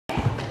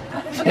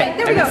Okay,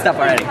 there we go. Stuff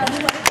already.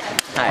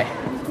 Hi.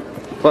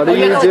 What are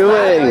you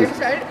doing?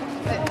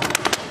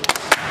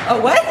 Oh,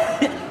 what?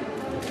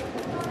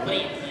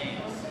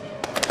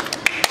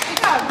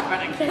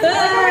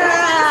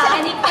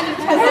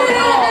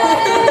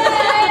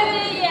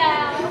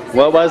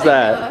 What was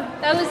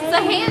that? That was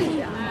the hand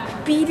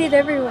job. Beated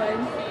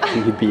everyone.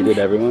 You beated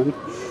everyone?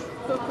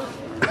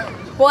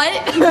 What?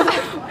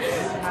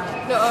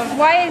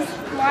 Why?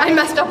 I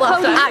messed up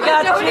last time. I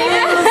got you.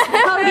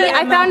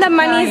 I found the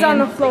money's on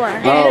the floor.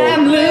 Oh.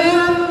 I'm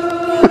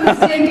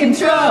losing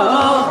control.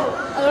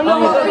 I don't know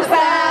what was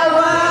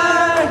power.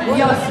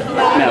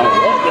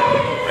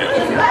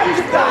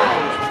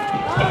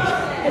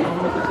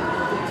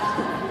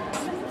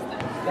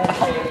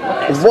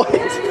 What?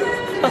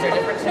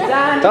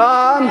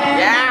 Tom!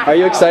 Yeah. Are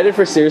you excited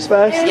for Sears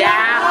Fest?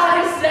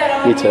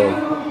 Yeah. Me too.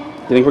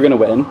 You think we're gonna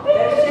win?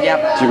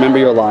 Yep. Do you remember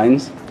your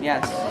lines?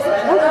 Yes.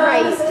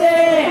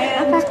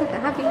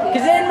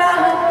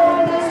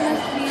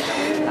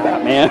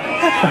 Batman.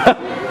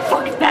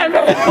 Fuck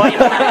Batman.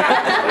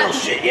 Oh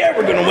shit, yeah,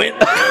 we're gonna win.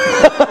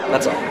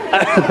 That's all.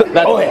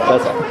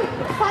 That's all.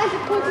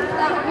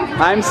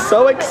 I'm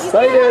so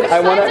excited. I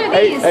wanna.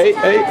 Hey. We're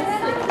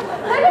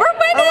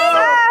winning!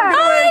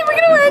 Hi, we're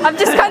gonna win! I'm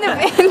just kind of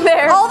in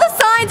there. All the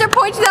signs are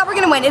pointing that we're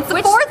gonna win. It's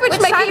the fourth, which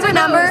is my favorite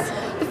number.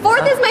 The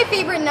fourth is my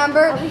favorite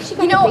number.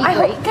 You know, I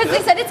hope, because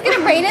they said it's gonna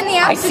rain in the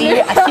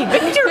afternoon. I see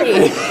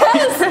victory.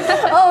 Yes.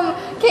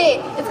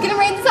 Okay, it's gonna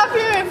rain this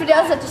afternoon. If it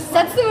does, that just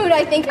sets the mood,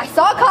 I think. I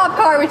saw a cop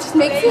car, which just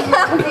makes me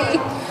happy.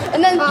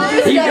 And then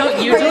You don't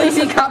usually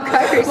see cop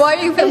cars. Why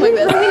are you filming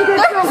this? Why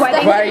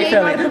are you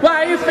filming?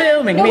 Why are you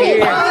filming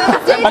me?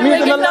 I'm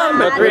using the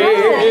number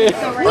 3.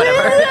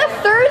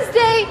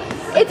 Thursday.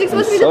 It's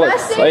supposed to be so the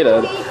best day excited.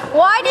 for me.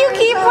 Why do you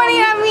keep pointing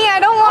at me? I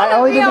don't want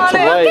to be on it.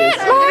 twice.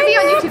 I'm gonna be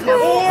on YouTube now.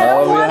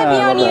 I want to be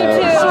on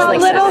YouTube.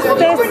 Little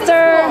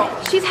sister.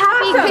 She's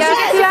happy because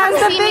she gets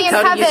to see me in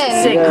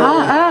heaven.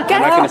 I'm not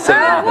gonna say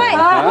that.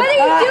 What are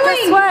you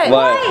doing? What?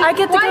 I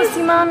get to go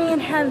see mommy in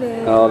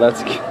heaven. Oh,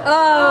 that's good.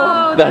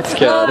 Oh. That's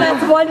good. Oh,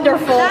 that's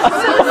wonderful. That's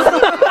so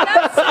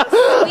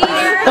sweet.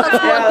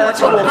 Yeah,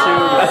 that's cool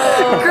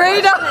too.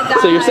 Great.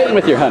 So you're sitting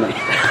with your honey.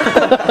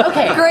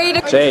 Okay.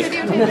 Great. Jake.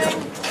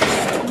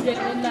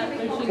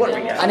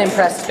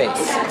 Unimpressed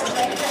face.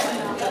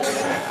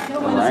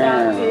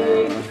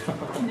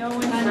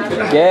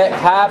 Get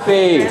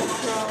happy.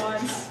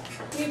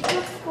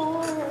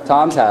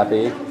 Tom's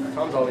happy.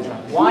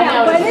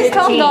 When is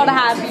Tom not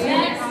happy?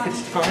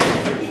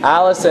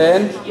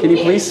 Allison, can you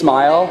please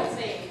smile?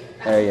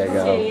 There you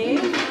go.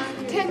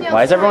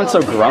 Why is everyone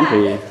so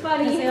grumpy?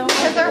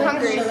 Because they're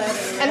hungry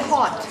and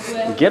hot.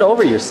 Get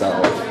over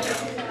yourself.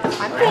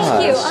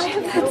 Thank you. I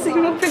have that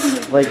same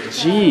opinion. Like,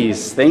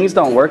 geez, things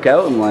don't work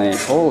out in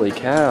life. Holy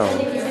cow.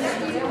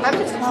 I'm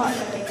just hot.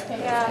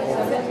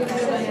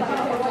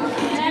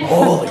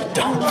 Holy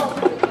dog.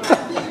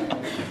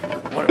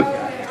 What do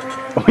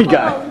we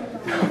got?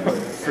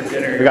 For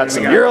dinner. We got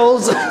some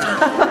murals.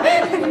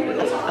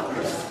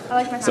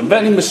 Some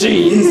vending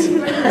machines.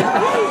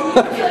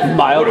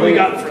 What do we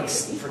got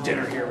for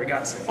dinner here? We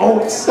got some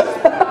oats.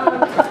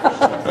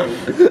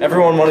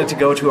 Everyone wanted to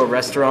go to a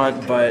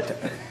restaurant, but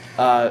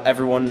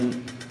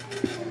everyone,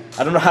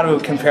 I don't know how to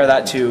compare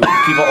that to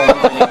people only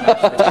eating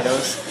mashed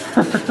potatoes.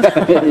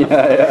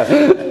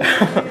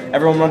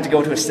 Everyone wanted to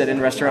go to a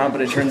sit-in restaurant,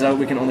 but it turns out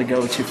we can only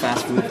go to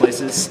fast food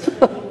places.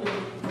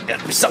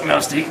 Gotta be something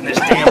else to eat in this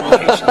damn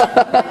location.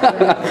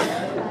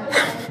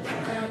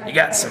 You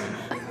got some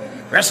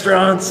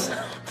restaurants,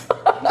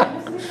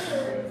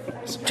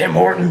 some Tim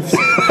Hortons.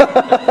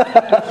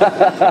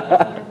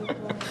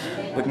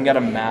 Looking at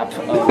a map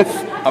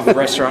of a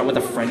restaurant with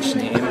a French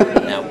name.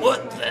 Now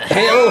what the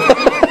hell?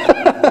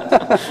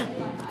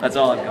 That's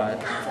all I've got.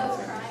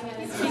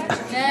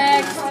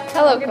 Next.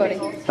 Hello, Cody.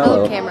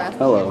 Hello, camera.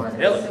 Hello.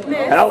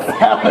 Hello.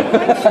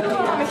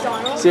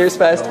 Sears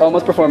Fest,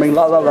 almost performing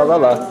la la la la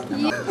la.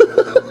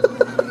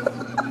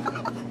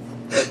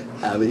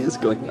 Abby is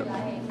going up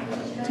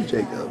to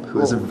Jacob,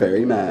 who is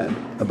very mad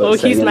about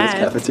staying in his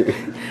cafeteria.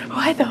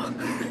 Why though?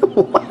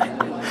 Why?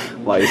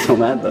 Why are you so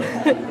mad though?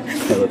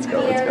 Okay, let's go.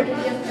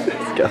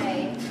 Let's go.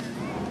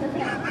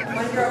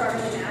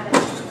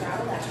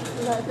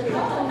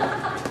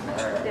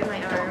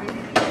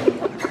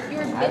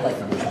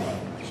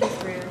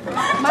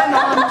 My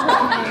mom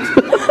told me.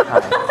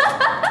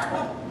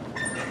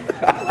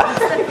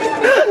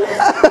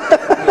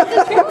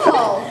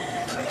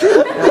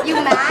 You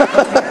mad?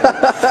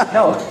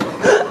 No.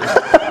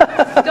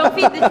 Don't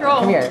feed the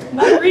troll. Come here.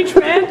 Not reach,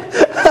 man.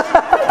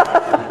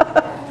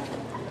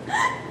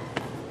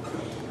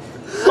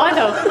 Why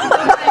though?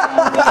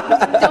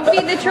 Don't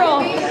feed the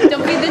troll.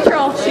 Don't feed the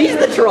troll. She's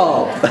the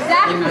troll.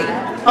 Exactly.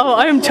 Oh,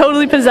 I am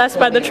totally possessed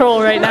by the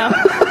troll right now.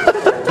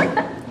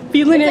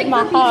 Feeling it in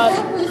my heart.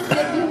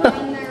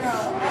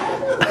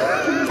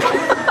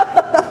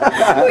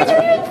 Where'd you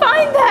even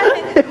find that?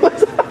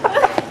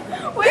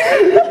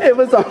 It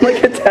was on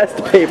like a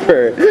test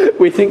paper.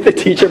 We think the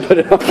teacher put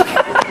it on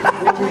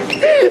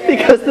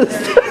because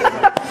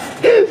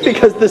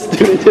the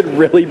student did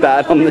really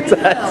bad on the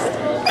test.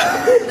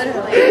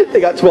 They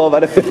got 12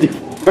 out of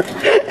 54.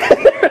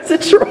 And there was a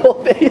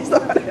troll based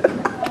on it.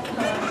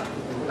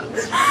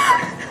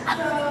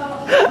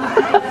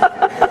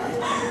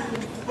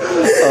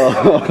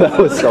 Oh, that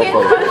was so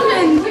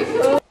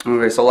funny.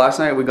 Okay, so last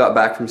night we got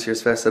back from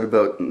Sears Fest at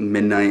about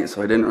midnight,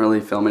 so I didn't really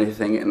film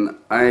anything, and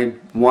I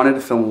wanted to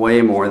film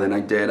way more than I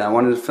did. I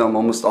wanted to film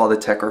almost all the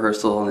tech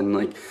rehearsal and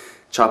like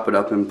chop it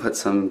up and put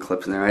some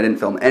clips in there. I didn't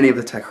film any of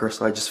the tech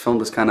rehearsal. I just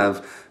filmed us kind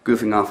of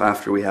goofing off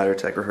after we had our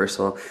tech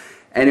rehearsal.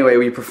 Anyway,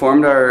 we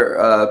performed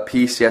our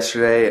piece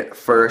yesterday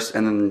first,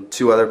 and then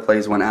 2 other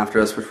plays went after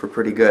us, which were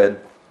pretty good.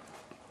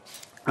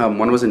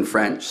 One was in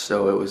French,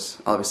 so it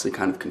was obviously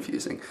kind of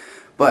confusing.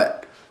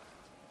 But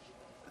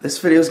this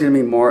video is going to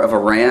be more of a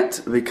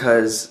rant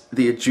because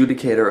the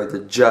adjudicator or the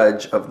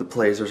judge of the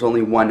plays, there's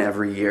only one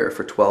every year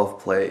for 12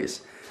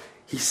 plays.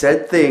 He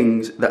said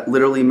things that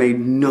literally made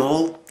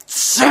no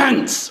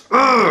sense.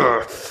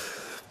 Ugh.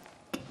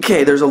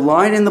 Okay, there's a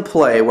line in the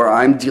play where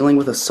I'm dealing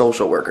with a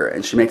social worker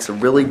and she makes a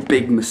really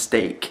big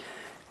mistake.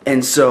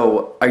 And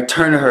so I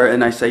turn to her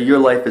and I say, "Your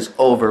life is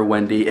over,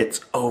 Wendy.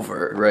 It's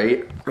over,"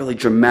 right? Really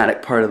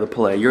dramatic part of the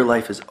play. Your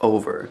life is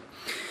over.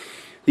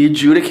 The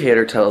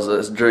adjudicator tells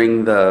us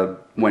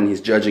when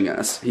he's judging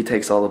us, he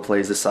takes all the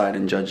plays aside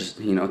and judges,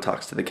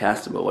 talks to the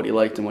cast about what he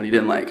liked and what he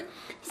didn't like.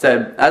 He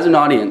said, "As an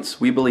audience,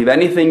 we believe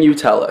anything you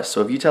tell us.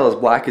 So if you tell us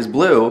black is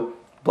blue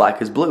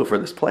for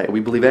this play. We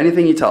believe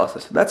anything you tell us." I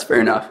said, "That's fair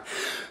enough."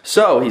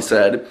 So he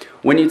said,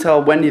 "When you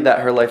tell Wendy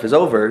that her life is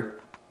over,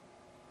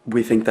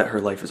 we think that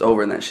her life is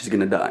over and that she's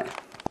gonna die."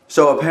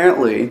 So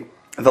apparently,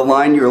 the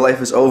line "your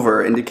life is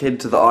over" indicated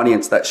to the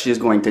audience that she is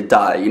going to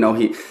die.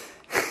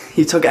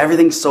 He took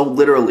everything so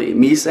literally.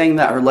 Me saying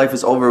that her life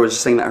is over was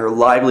just saying that her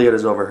livelihood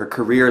is over, her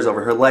career is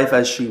over, her life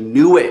as she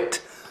knew it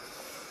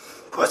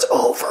was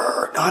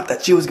over, not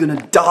that she was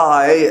gonna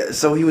die.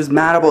 So he was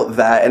mad about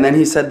that. And then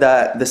he said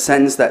that the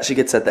sentence that she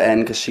gets at the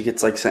end, because she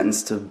gets like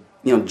sentenced to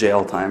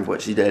jail time for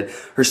what she did,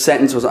 her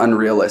sentence was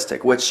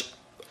unrealistic, which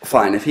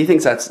fine, if he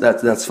thinks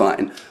that's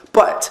fine.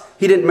 But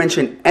he didn't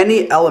mention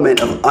any element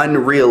of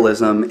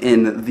unrealism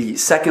in the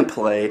second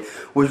play,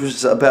 which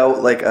was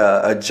about like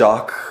a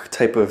jock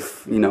type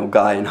of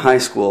guy in high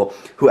school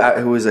who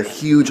was a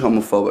huge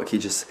homophobic. He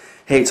just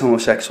hates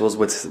homosexuals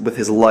with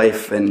his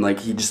life, and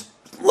like he just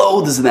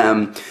loathes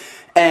them.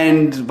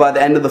 And by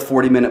the end of the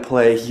 40-minute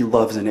play, he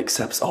loves and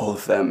accepts all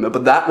of them.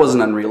 But that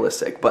wasn't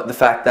unrealistic. But the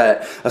fact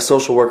that a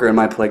social worker in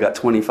my play got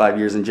 25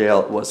 years in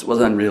jail was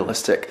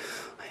unrealistic.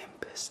 I am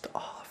pissed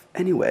off.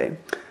 Anyway,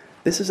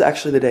 this is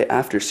actually the day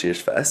after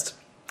Sears Fest,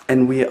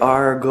 and we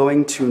are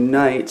going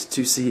tonight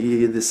to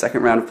see the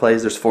second round of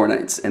plays. There's 4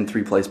 nights and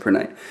 3 plays per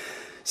night.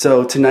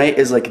 So tonight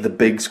is like the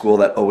big school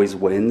that always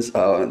wins.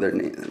 Their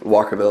name,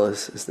 Walkerville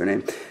is their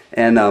name.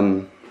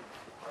 And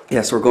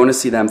yeah, so we're going to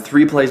see them.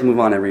 3 plays move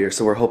on every year,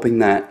 so we're hoping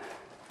that,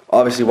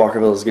 obviously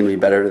Walkerville is going to be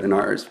better than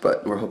ours,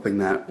 but we're hoping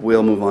that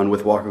we'll move on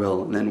with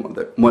Walkerville and then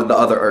the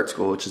other art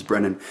school, which is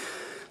Brennan.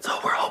 So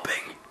we're hoping.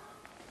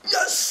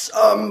 Yes!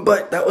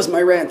 But that was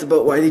my rant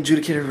about why the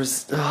adjudicator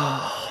was...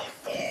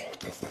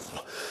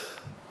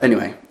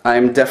 Anyway,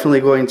 I'm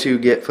definitely going to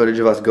get footage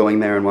of us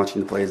going there and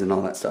watching the plays and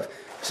all that stuff.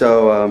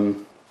 So,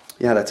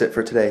 yeah, that's it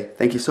for today.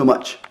 Thank you so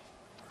much.